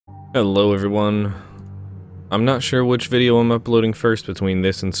Hello everyone. I'm not sure which video I'm uploading first between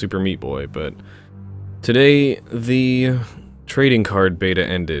this and Super Meat Boy, but today the trading card beta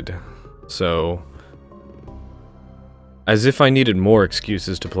ended, so as if I needed more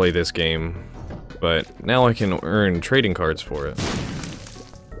excuses to play this game, but now I can earn trading cards for it.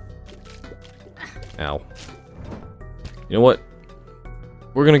 Ow. You know what?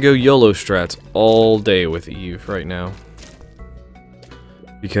 We're gonna go YOLO strats all day with Eve right now.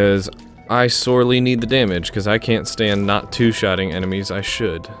 Because I sorely need the damage, because I can't stand not two-shotting enemies I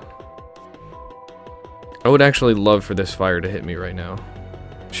should. I would actually love for this fire to hit me right now.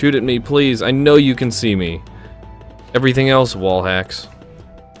 Shoot at me, please. I know you can see me. Everything else, wall hacks.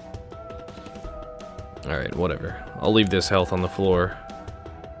 Alright, whatever. I'll leave this health on the floor.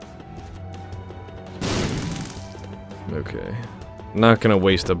 Okay. Not gonna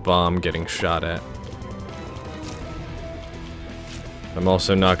waste a bomb getting shot at. I'm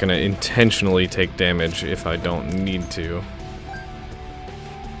also not gonna intentionally take damage if I don't need to.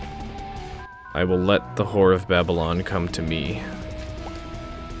 I will let the Whore of Babylon come to me.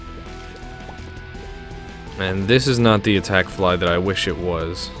 And this is not the attack fly that I wish it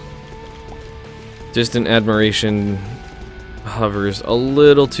was. Distant Admiration hovers a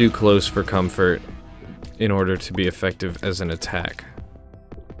little too close for comfort in order to be effective as an attack.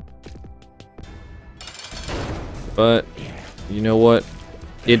 But you know what?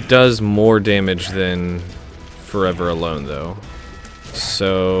 It does more damage than Forever Alone, though.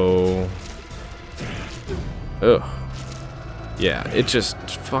 So... ugh. Yeah, it just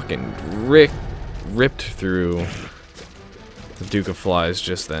fucking ripped through the Duke of Flies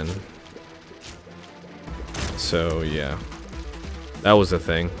just then. So, yeah. That was a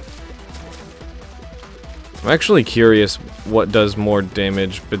thing. I'm actually curious what does more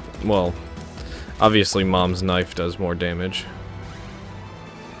damage, but, well... obviously, Mom's knife does more damage.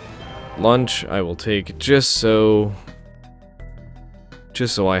 Lunch, I will take just so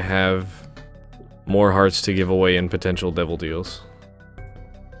I have more hearts to give away in potential devil deals.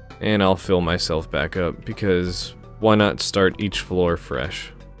 And I'll fill myself back up, because why not start each floor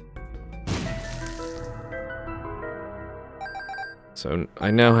fresh? So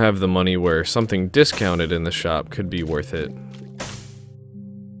I now have the money where something discounted in the shop could be worth it.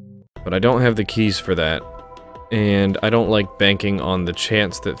 But I don't have the keys for that, and I don't like banking on the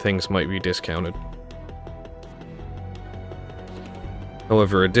chance that things might be discounted.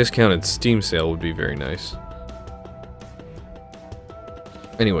 However, a discounted Steam sale would be very nice.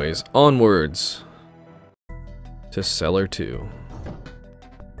 Anyways, onwards to Cellar 2.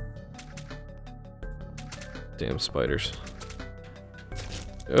 Damn spiders.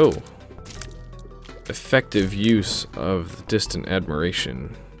 Oh. Effective use of Distant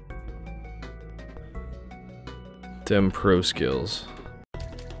Admiration. Them pro skills.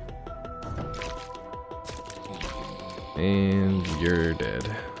 And you're dead.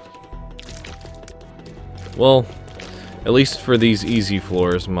 Well, at least for these easy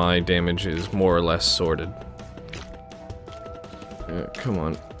floors, my damage is more or less sorted. Come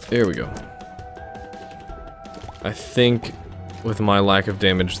on. There we go. I think with my lack of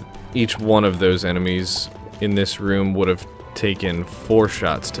damage, each one of those enemies in this room would have taken 4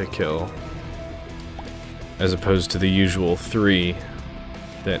 shots to kill, as opposed to the usual 3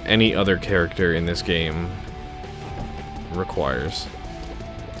 that any other character in this game requires.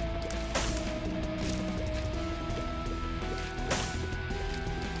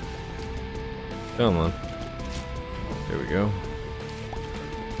 Come on. There we go.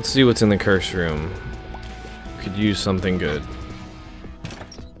 Let's see what's in the curse room. Could use something good.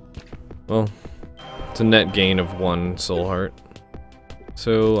 Well, it's a net gain of 1 soul heart,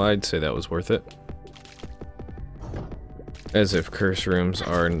 so I'd say that was worth it. As if curse rooms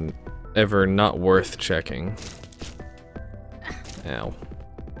are ever not worth checking. Ow.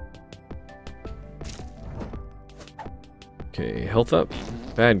 Okay, health up.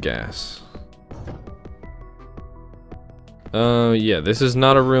 Bad gas. Yeah, this is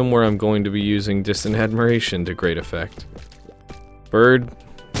not a room where I'm going to be using Distant Admiration to great effect. Bird.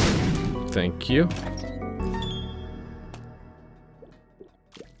 Thank you.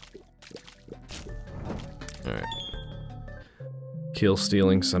 Alright. Kill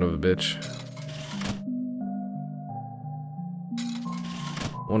stealing son of a bitch.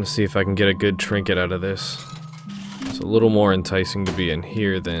 I want to see if I can get a good trinket out of this. It's a little more enticing to be in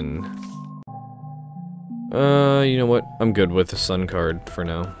here than... you know what? I'm good with the sun card for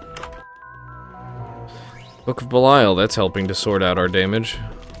now. Book of Belial, that's helping to sort out our damage.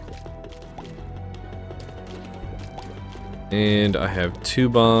 And I have 2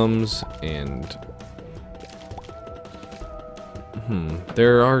 bombs and...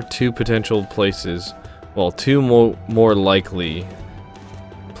 There are two potential places. Well, two more likely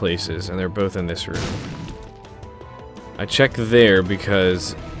places, and they're both in this room. I check there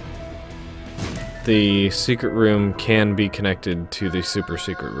because the secret room can be connected to the super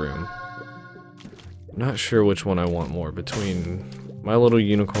secret room. I'm not sure which one I want more between My Little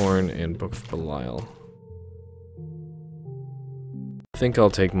Unicorn and Book of Belial. I think I'll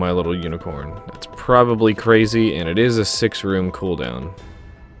take My Little Unicorn. That's probably crazy, and it is a 6-room cooldown.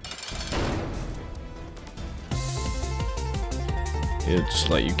 It'll just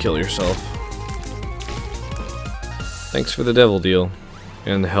let you kill yourself. Thanks for the devil deal.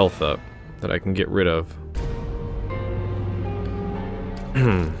 And the health up that I can get rid of.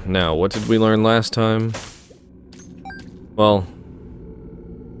 Now, what did we learn last time? Well,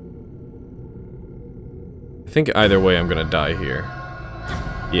 I think either way I'm gonna die here.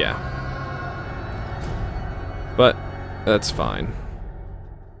 Yeah. But, that's fine.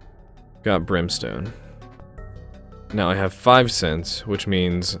 Got brimstone. Now I have 5 cents, which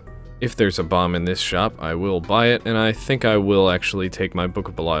means if there's a bomb in this shop, I will buy it, and I think I will actually take my Book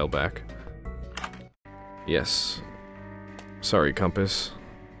of Belial back. Yes. Sorry, compass.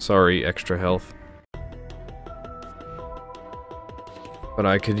 Sorry, extra health. But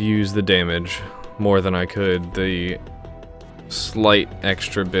I could use the damage more than I could the slight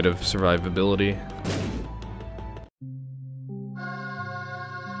extra bit of survivability.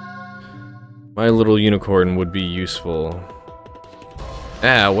 My Little Unicorn would be useful.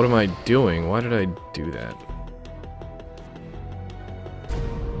 Ah, what am I doing? Why did I do that?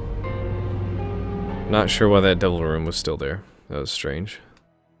 Not sure why that devil room was still there. That was strange.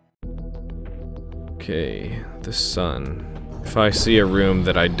 Okay, the sun. If I see a room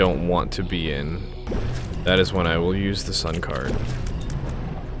that I don't want to be in, that is when I will use the sun card.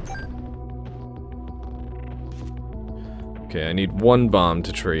 Okay, I need 1 bomb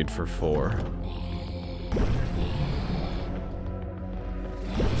to trade for 4.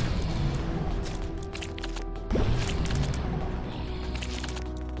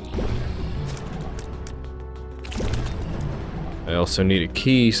 I also need a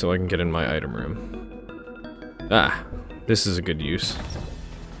key so I can get in my item room. Ah, this is a good use.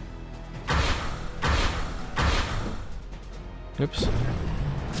 Oops.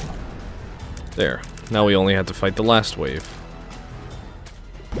 There. Now we only have to fight the last wave.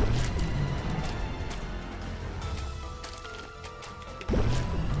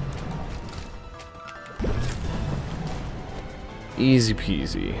 Easy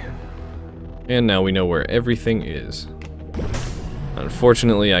peasy. And now we know where everything is.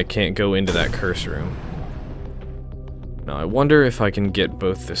 Unfortunately, I can't go into that curse room. Now, I wonder if I can get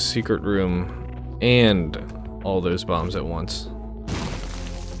both the secret room and all those bombs at once.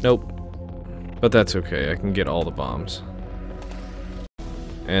 Nope. But that's okay, I can get all the bombs.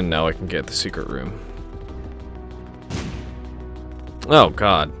 And now I can get the secret room. Oh,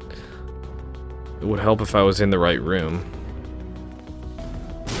 God. It would help if I was in the right room.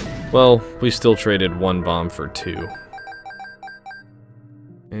 Well, we still traded 1 bomb for 2.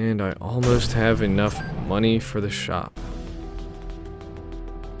 And I almost have enough money for the shop.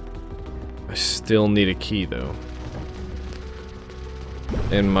 I still need a key, though.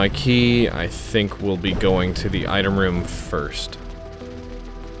 And my key, I think, will be going to the item room first.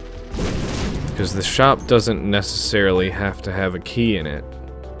 Because the shop doesn't necessarily have to have a key in it.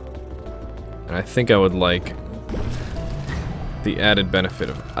 And I think I would like the added benefit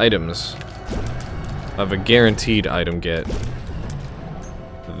of items, of a guaranteed item get,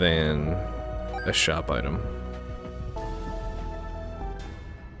 than a shop item.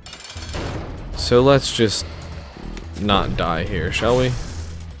 So let's just not die here, shall we?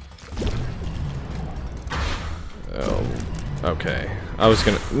 Oh, okay. I was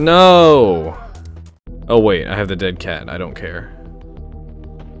gonna... No! Oh wait, I have the dead cat. I don't care.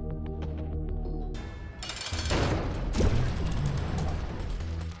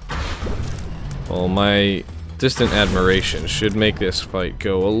 Well, my distant admiration should make this fight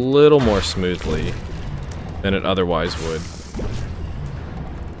go a little more smoothly than it otherwise would.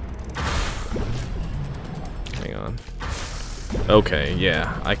 Hang on. Okay,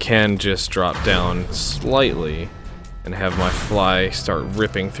 yeah, I can just drop down slightly and have my fly start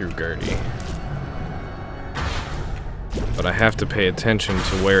ripping through Gertie. But I have to pay attention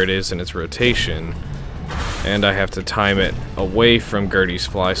to where it is in its rotation, and I have to time it away from Gertie's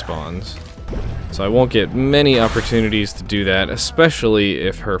fly spawns. So I won't get many opportunities to do that, especially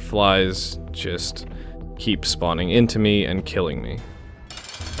if her flies just keep spawning into me and killing me.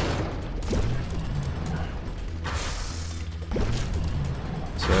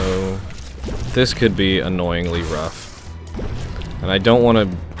 So this could be annoyingly rough. And I don't want to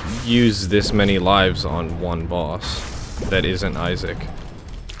use this many lives on one boss that isn't Isaac.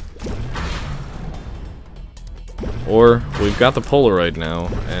 Or, we've got the Polaroid now,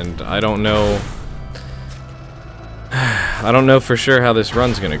 and I don't know... I don't know for sure how this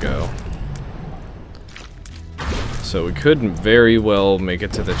run's gonna go. So we could very well make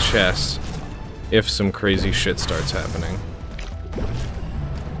it to the chest if some crazy shit starts happening.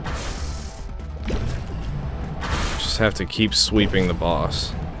 Just have to keep sweeping the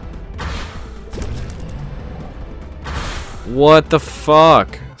boss. What the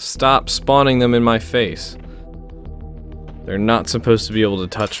fuck? Stop spawning them in my face. They're not supposed to be able to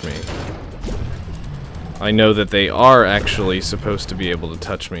touch me. I know that they are actually supposed to be able to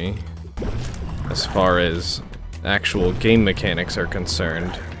touch me, as far as actual game mechanics are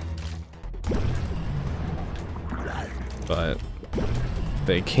concerned. But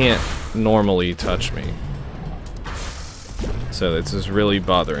they can't normally touch me. So this is really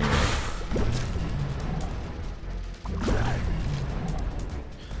bothering me.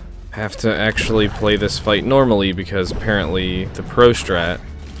 Have to actually play this fight normally because apparently the pro strat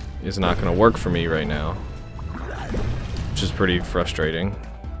is not going to work for me right now. Which is pretty frustrating.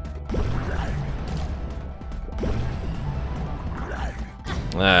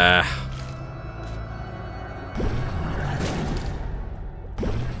 Ah.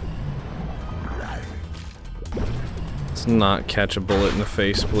 Let's not catch a bullet in the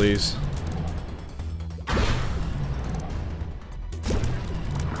face, please.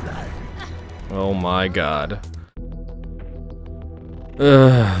 Oh my god.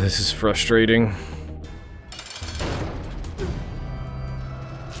 This is frustrating.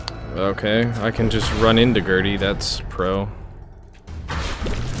 Okay, I can just run into Gertie, that's pro.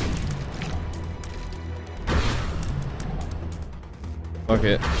 Fuck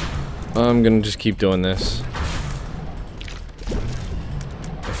it. I'm gonna just keep doing this.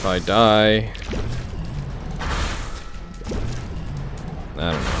 If I die...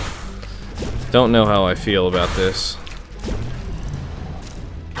 I don't know. Don't know how I feel about this.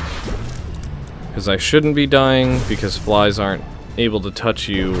 Because I shouldn't be dying, because flies aren't able to touch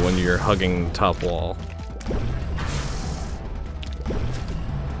you when you're hugging the top wall.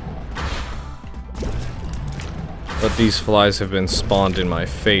 But these flies have been spawned in my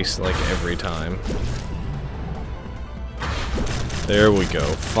face like every time. There we go,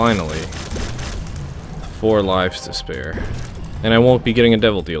 finally. 4 lives to spare. And I won't be getting a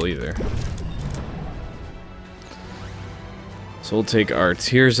devil deal either. So we'll take our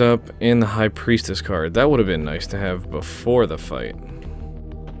Tears Up and the High Priestess card. That would have been nice to have before the fight.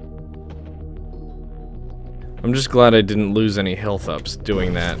 I'm just glad I didn't lose any health ups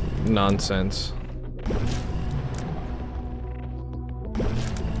doing that nonsense.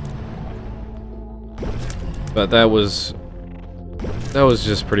 But that was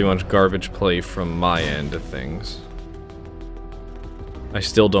just pretty much garbage play from my end of things. I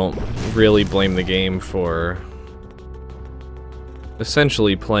still don't really blame the game for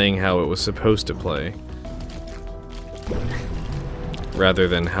essentially playing how it was supposed to play, rather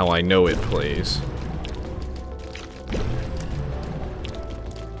than how I know it plays.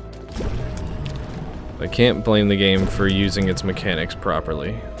 I can't blame the game for using its mechanics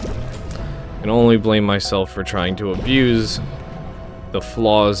properly. I can only blame myself for trying to abuse the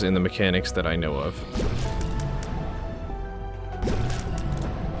flaws in the mechanics that I know of.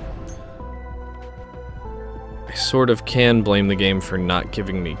 I sort of can blame the game for not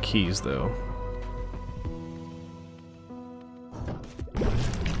giving me keys, though.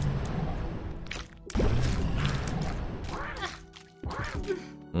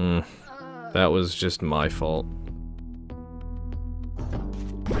 That was just my fault.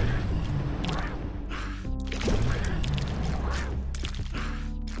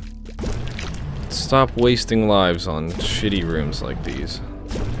 Stop wasting lives on shitty rooms like these.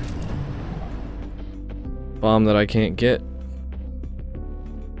 Bomb that I can't get.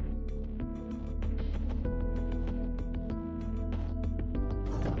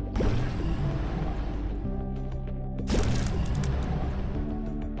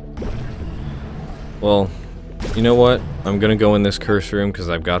 Well, you know what? I'm gonna go in this curse room because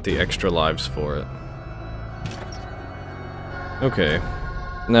I've got the extra lives for it. Okay,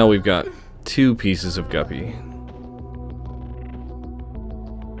 now we've got 2 pieces of guppy.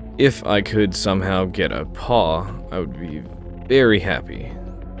 If I could somehow get a paw, I would be very happy.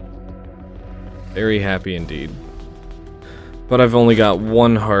 Very happy indeed. But I've only got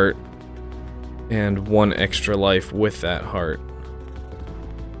 1 heart and 1 extra life with that heart.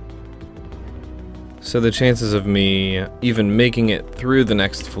 So the chances of me even making it through the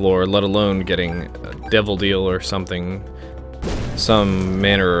next floor, let alone getting a devil deal or something, some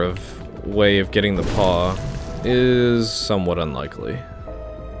manner of way of getting the paw is somewhat unlikely.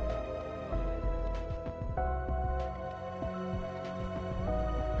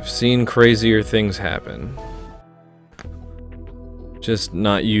 I've seen crazier things happen. Just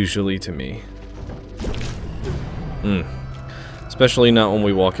not usually to me. Especially not when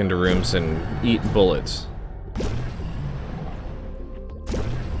we walk into rooms and eat bullets.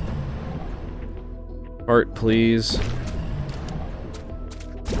 Heart, please.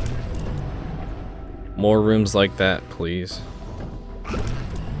 More rooms like that, please.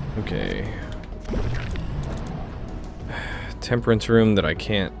 Okay. Temperance room that I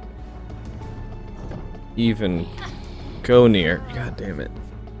can't even go near. God damn it.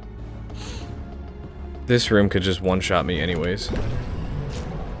 This room could just one-shot me anyways.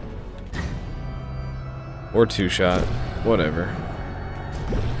 Or two-shot. Whatever.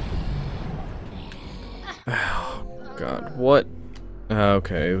 Oh, God. What?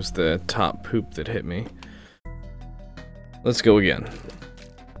 Okay, it was the top poop that hit me. Let's go again.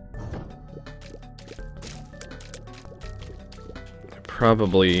 I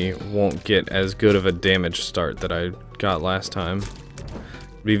probably won't get as good of a damage start that I got last time.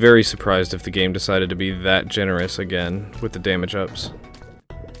 I'd be very surprised if the game decided to be that generous again with the damage ups.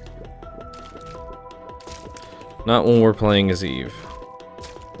 Not when we're playing as Eve.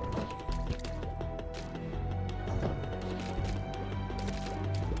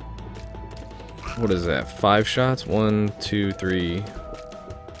 What is that? 5 shots? 1, 2, 3,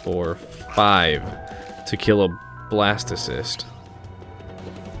 4, 5 to kill a blast assist.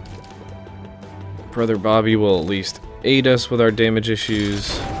 Brother Bobby will at least aid us with our damage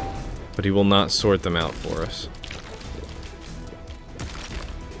issues, but he will not sort them out for us.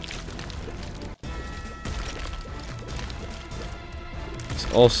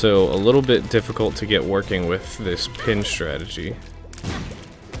 It's also a little bit difficult to get working with this pin strategy.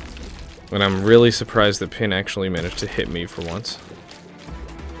 And I'm really surprised that Pin actually managed to hit me for once.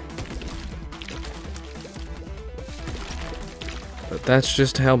 But that's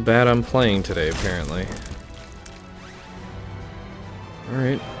just how bad I'm playing today, apparently.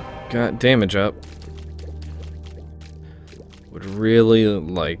 Alright, got damage up. Would really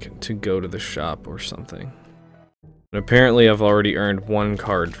like to go to the shop or something. And apparently I've already earned 1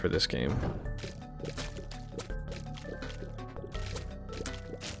 card for this game.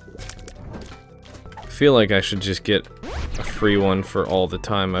 I feel like I should just get a free one for all the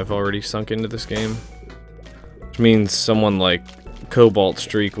time I've already sunk into this game. Which means someone like Cobalt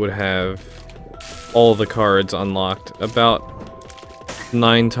Streak would have all the cards unlocked about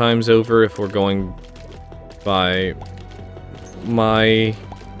 9 times over if we're going by my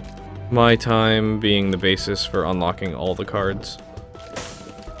time being the basis for unlocking all the cards.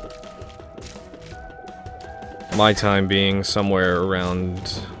 My time being somewhere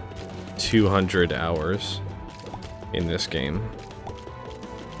around 200 hours in this game.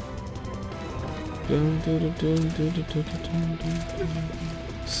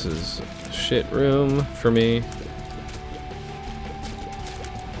 This is shit room for me.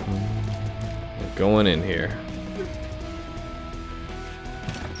 We're going in here.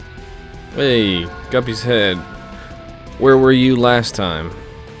 Hey, Guppy's head. Where were you last time?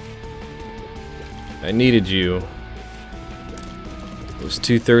 I needed you. It was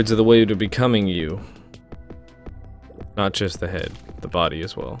 2/3 of the way to becoming you. Not just the head, the body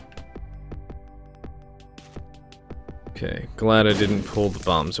as well. Okay, glad I didn't pull the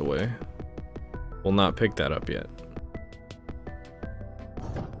bombs away. Will not pick that up yet.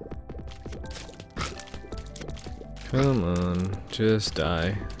 Come on, just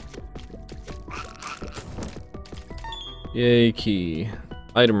die. Yay, key.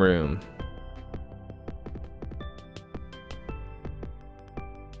 Item room.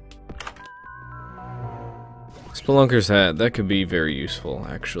 Spelunker's hat, that could be very useful,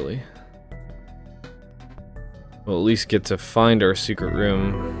 actually. We'll at least get to find our secret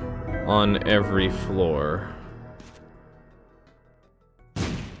room on every floor.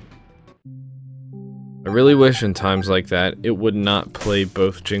 I really wish in times like that it would not play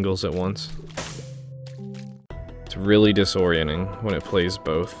both jingles at once. It's really disorienting when it plays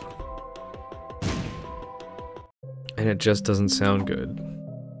both. And it just doesn't sound good.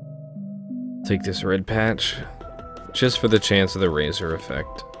 Take this red patch, just for the chance of the razor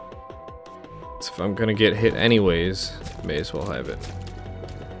effect. So if I'm gonna get hit anyways, may as well have it.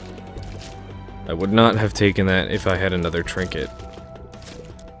 I would not have taken that if I had another trinket.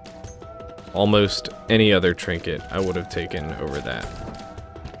 Almost any other trinket I would have taken over that.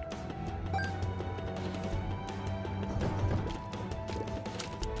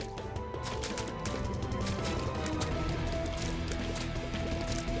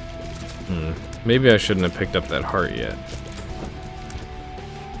 Maybe I shouldn't have picked up that heart yet.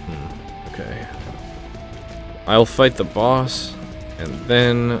 Okay. I'll fight the boss, and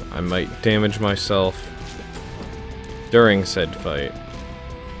then I might damage myself during said fight.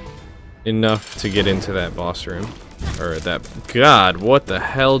 Enough to get into that boss room. Or that... God, what the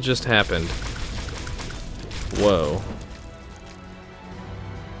hell just happened? Whoa.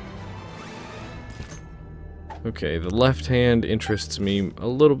 Okay, the left hand interests me a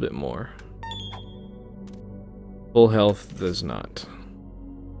little bit more. Full health does not.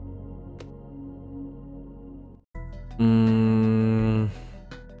 I'm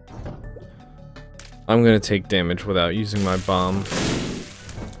gonna take damage without using my bomb.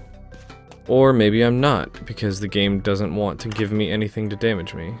 Or maybe I'm not, because the game doesn't want to give me anything to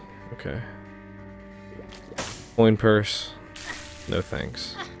damage me. Okay. Coin purse. No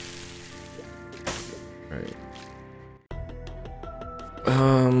thanks. Alright.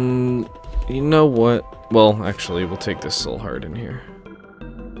 You know what? Well, actually, we'll take this soul heart in here.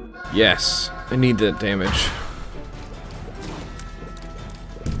 Yes, I need that damage.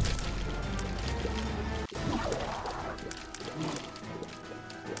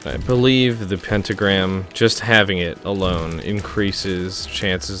 I believe the pentagram, just having it alone, increases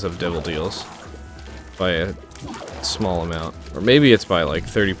chances of devil deals by a small amount. Or maybe it's by like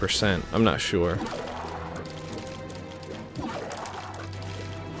 30%, I'm not sure.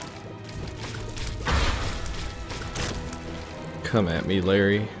 Come at me,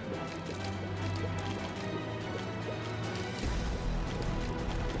 Larry.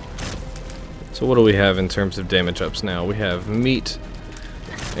 So what do we have in terms of damage ups now? We have meat,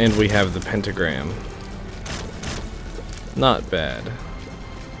 and we have the pentagram. Not bad.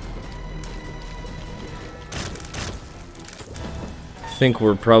 I think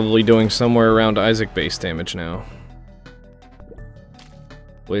we're probably doing somewhere around Isaac base damage now.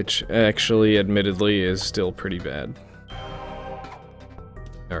 Which, actually, admittedly, is still pretty bad.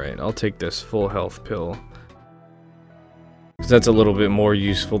 Alright, I'll take this full health pill. Because that's a little bit more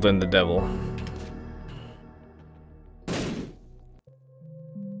useful than the devil.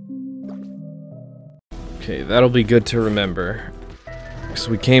 Okay, that'll be good to remember. Because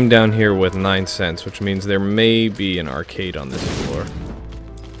we came down here with 9 cents, which means there may be an arcade on this floor.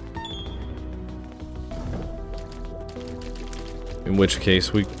 In which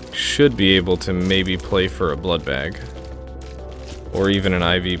case, we should be able to maybe play for a blood bag. Or even an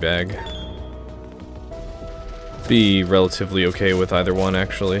IV bag. Be relatively okay with either one,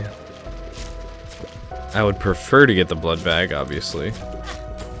 actually. I would prefer to get the blood bag, obviously.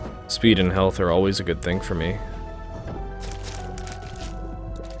 Speed and health are always a good thing for me.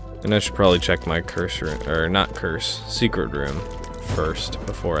 And I should probably check my curse room, or not curse, secret room first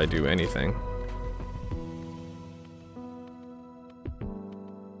before I do anything.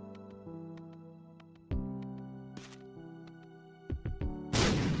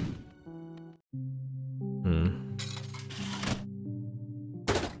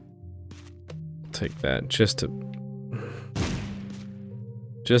 Take that just to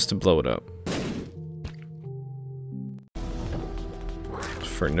blow it up.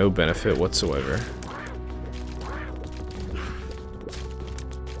 For no benefit whatsoever.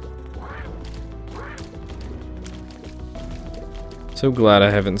 So glad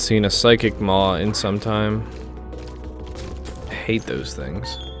I haven't seen a psychic maw in some time. I hate those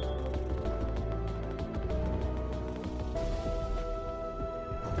things.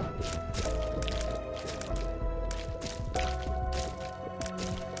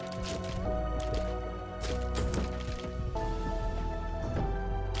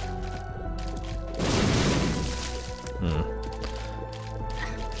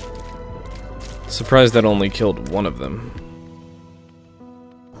 Surprised that only killed one of them.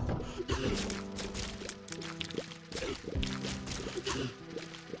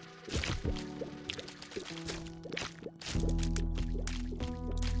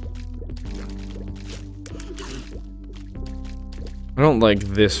 I don't like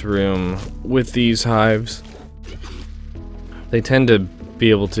this room with these hives. They tend to be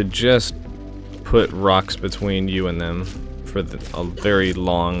able to just put rocks between you and them for a very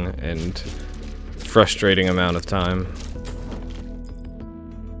long and frustrating amount of time.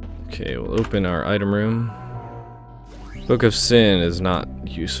 Okay, we'll open our item room. Book of Sin is not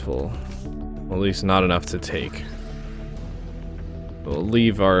useful. Well, at least not enough to take. We'll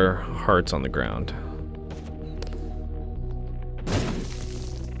leave our hearts on the ground.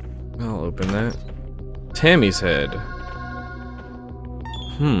 I'll open that. Tammy's head.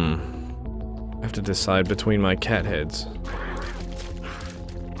 I have to decide between my cat heads.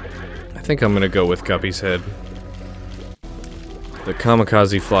 I think I'm gonna go with Guppy's head. The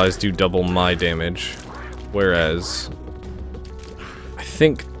kamikaze flies do double my damage, whereas I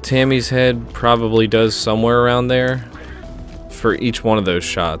think Tammy's head probably does somewhere around there for each one of those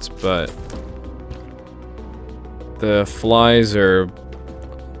shots, but the flies are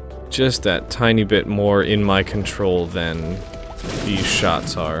just that tiny bit more in my control than these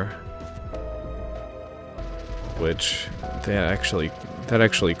shots are. Which that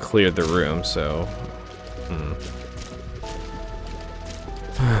actually cleared the room, so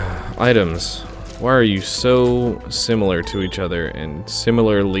items. Why are you so similar to each other and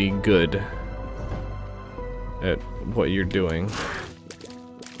similarly good at what you're doing?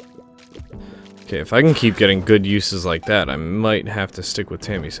 Okay, if I can keep getting good uses like that, I might have to stick with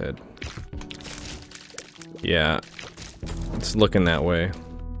Tammy's head. Yeah, it's looking that way.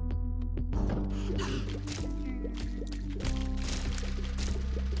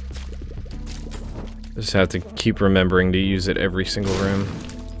 Just have to keep remembering to use it every single room.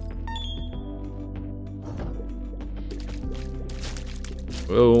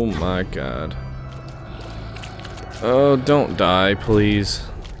 Oh my god. Oh, don't die, please.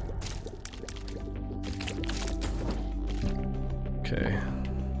 Okay.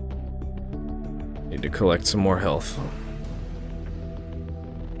 Need to collect some more health.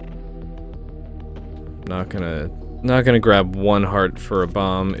 Not gonna grab one heart for a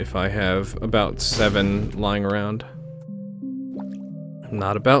bomb if I have about 7 lying around.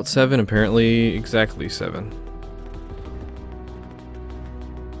 Not about 7, apparently exactly 7.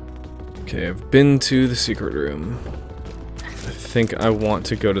 Okay, I've been to the secret room. I think I want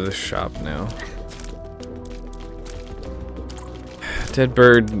to go to the shop now.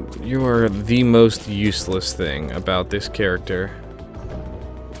 Deadbird, you are the most useless thing about this character.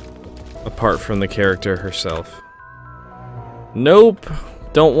 Apart from the character herself. Nope!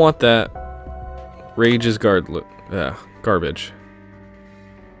 Don't want that. Rage is garbage.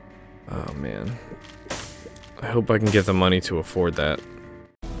 Oh man. I hope I can get the money to afford that.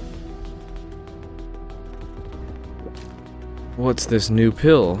 What's this new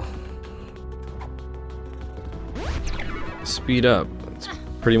pill? Speed up. It's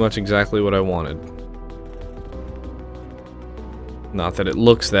pretty much exactly what I wanted. Not that it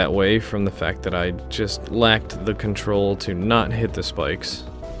looks that way from the fact that I just lacked the control to not hit the spikes.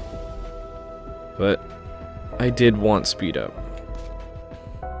 But I did want speed up.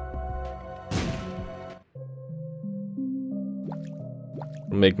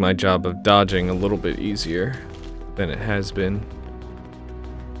 Make my job of dodging a little bit easier than it has been.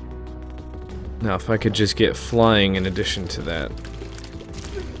 Now if I could just get flying in addition to that.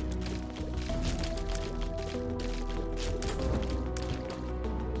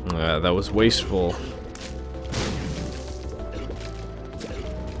 That was wasteful.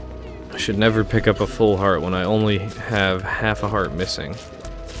 I should never pick up a full heart when I only have half a heart missing.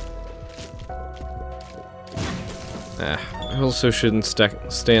 I also shouldn't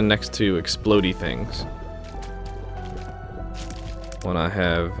stand next to explodey things when I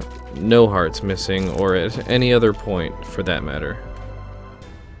have no hearts missing, or at any other point for that matter.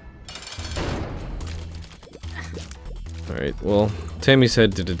 Alright, well, Tammy's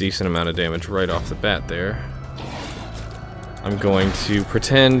head did a decent amount of damage right off the bat there. I'm going to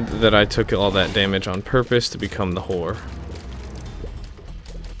pretend that I took all that damage on purpose to become the whore.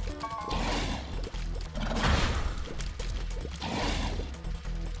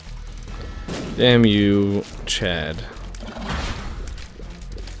 Damn you, Chad.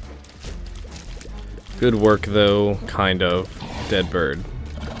 Good work though, kind of. Dead bird.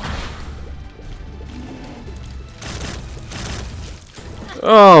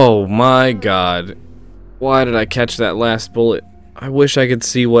 Oh my god. Why did I catch that last bullet? I wish I could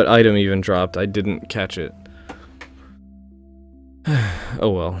see what item even dropped. I didn't catch it. Oh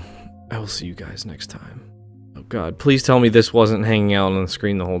well. I will see you guys next time. Oh god, please tell me this wasn't hanging out on the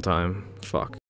screen the whole time. Fuck.